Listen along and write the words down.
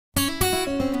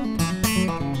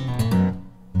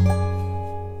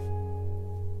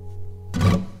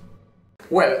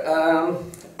Well,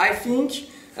 I think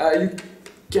you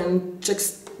can check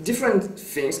different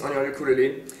things on your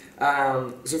ukulele.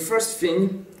 The first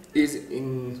thing is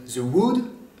in the wood,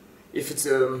 if it's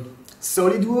a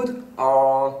solid wood,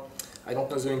 or I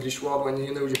don't know the English word when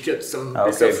you cut some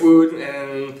piece of wood,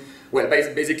 and well,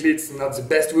 basically it's not the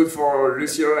best wood for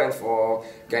riconoscere and for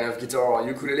kind of guitar or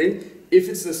ukulele. If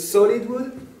it's a solid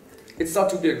wood, it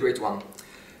starts to be a great one.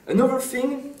 Another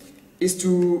thing is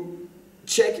to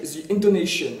check the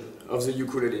intonation of the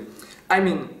ukulele. I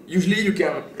mean, usually you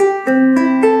can,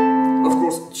 of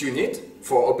course, tune it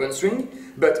for open string,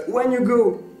 but when you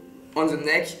go on the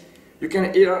neck, you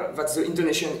can hear that the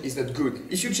intonation is not good.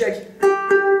 If you check,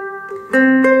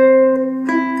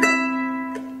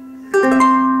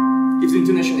 if the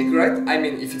intonation is correct, I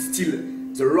mean, if it's still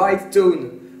the right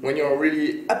tone when you're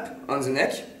really up on the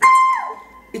neck,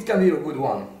 it can be a good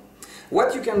one.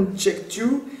 What you can check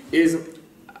too is,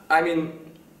 I mean,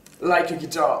 like a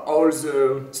guitar, all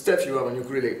the stuff you have on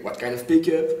ukulele, what kind of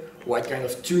pickup, what kind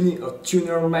of tuning or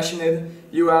tuner machine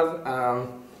you have,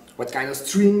 what kind of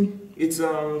string it's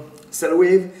cell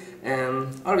wave,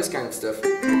 and all this kind of stuff.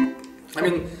 I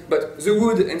mean, but the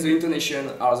wood and the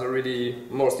intonation are the really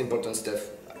most important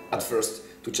stuff at first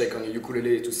to check on your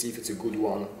ukulele to see if it's a good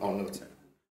one or not.